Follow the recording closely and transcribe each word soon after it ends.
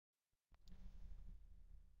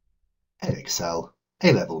Edexcel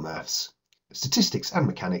A-Level Maths, Statistics and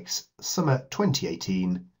Mechanics, Summer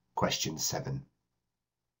 2018, Question 7.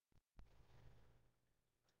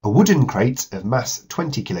 A wooden crate of mass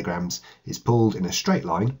 20 kilograms is pulled in a straight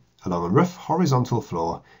line along a rough horizontal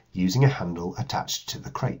floor using a handle attached to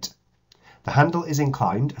the crate. The handle is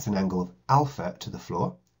inclined at an angle of alpha to the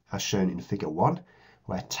floor, as shown in Figure 1,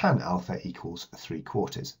 where tan alpha equals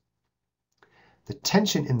 3/4. The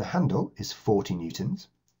tension in the handle is 40 newtons.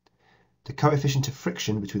 The coefficient of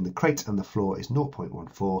friction between the crate and the floor is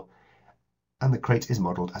 0.14, and the crate is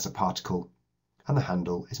modelled as a particle, and the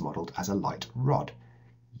handle is modelled as a light rod.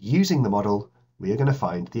 Using the model, we are going to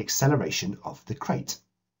find the acceleration of the crate.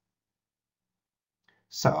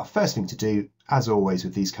 So our first thing to do, as always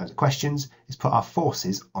with these kinds of questions, is put our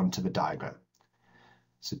forces onto the diagram.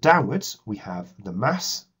 So downwards, we have the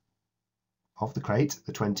mass of the crate,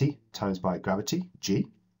 the 20, times by gravity, g.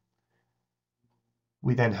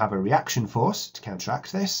 We then have a reaction force to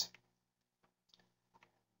counteract this.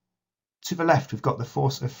 To the left, we've got the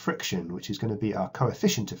force of friction, which is going to be our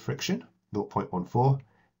coefficient of friction, 0.14,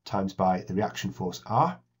 times by the reaction force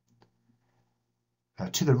R.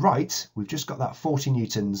 To the right, we've just got that 40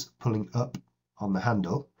 newtons pulling up on the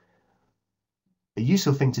handle. A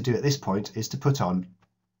useful thing to do at this point is to put on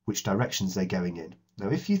which directions they're going in. Now,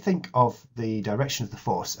 if you think of the direction of the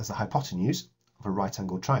force as the hypotenuse of a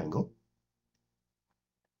right-angled triangle,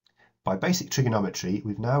 by basic trigonometry,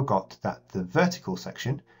 we've now got that the vertical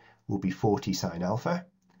section will be 40 sine alpha,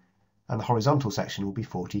 and the horizontal section will be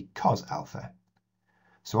 40 cos alpha.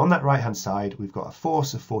 So on that right-hand side, we've got a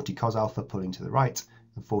force of 40 cos alpha pulling to the right,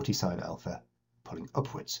 and 40 sine alpha pulling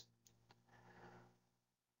upwards.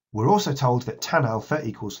 We're also told that tan alpha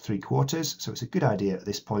equals 3/4, so it's a good idea at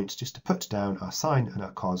this point just to put down our sine and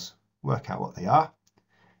our cos, work out what they are.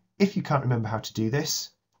 If you can't remember how to do this,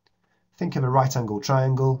 think of a right-angled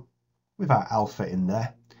triangle with our alpha in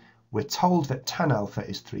there. We're told that tan alpha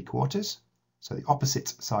is 3/4, so the opposite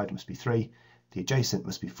side must be 3, the adjacent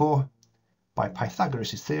must be 4. By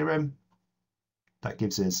Pythagoras' theorem, that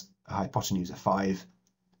gives us a hypotenuse of 5,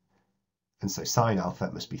 and so sine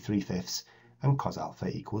alpha must be 3/5, and cos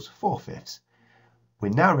alpha equals 4/5. We're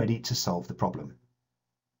now ready to solve the problem.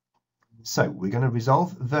 So we're going to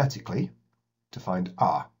resolve vertically to find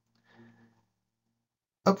R.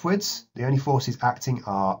 Upwards, the only forces acting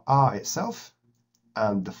are R itself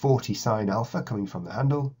and the 40 sine alpha coming from the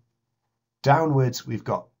handle. Downwards, we've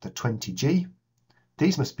got the 20g.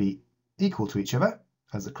 These must be equal to each other,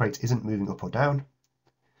 as the crate isn't moving up or down.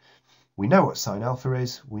 We know what sine alpha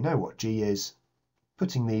is, we know what g is.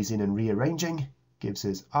 Putting these in and rearranging gives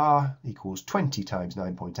us R equals 20 times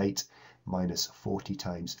 9.8 minus 40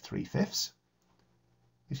 times 3/5,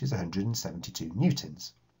 which is 172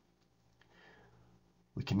 newtons.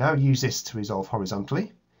 We can now use this to resolve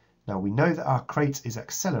horizontally. Now we know that our crate is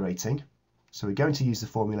accelerating, so we're going to use the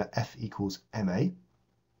formula F equals ma.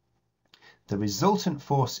 The resultant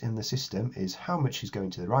force in the system is how much is going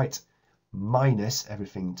to the right minus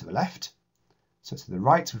everything to the left. So to the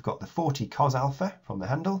right, we've got the 40 cos alpha from the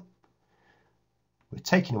handle. We're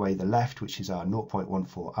taking away the left, which is our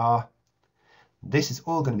 0.14 R. This is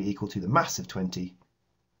all going to be equal to the mass of 20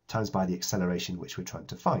 times by the acceleration which we're trying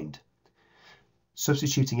to find.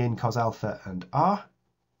 Substituting in cos alpha and R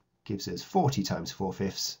gives us 40 times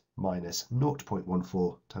 4/5 minus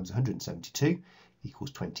 0.14 times 172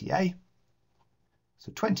 equals 20A.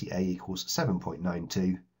 So 20A equals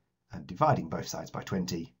 7.92, and dividing both sides by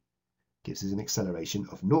 20 gives us an acceleration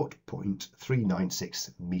of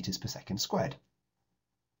 0.396 meters per second squared.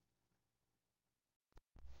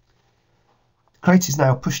 The crate is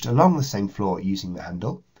now pushed along the same floor using the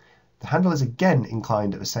handle. The handle is again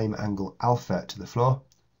inclined at the same angle alpha to the floor,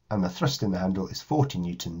 and the thrust in the handle is 40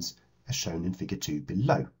 newtons, as shown in Figure 2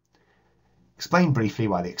 below. Explain briefly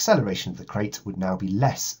why the acceleration of the crate would now be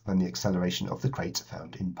less than the acceleration of the crate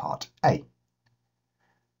found in Part A.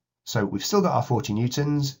 So we've still got our 40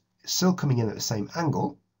 newtons, it's still coming in at the same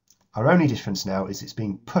angle. Our only difference now is it's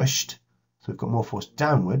being pushed, so we've got more force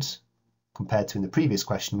downwards compared to in the previous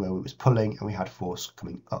question where it was pulling and we had force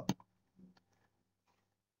coming up.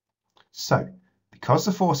 So, because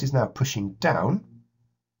the force is now pushing down,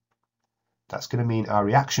 that's going to mean our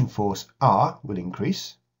reaction force R will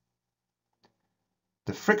increase.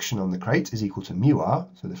 The friction on the crate is equal to mu R,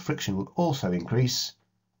 so the friction will also increase,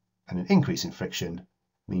 and an increase in friction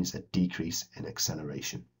means a decrease in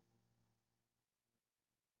acceleration.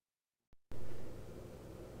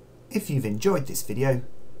 If you've enjoyed this video,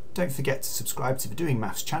 don't forget to subscribe to the Doing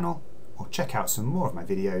Maths channel or check out some more of my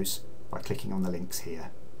videos by clicking on the links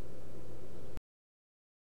here.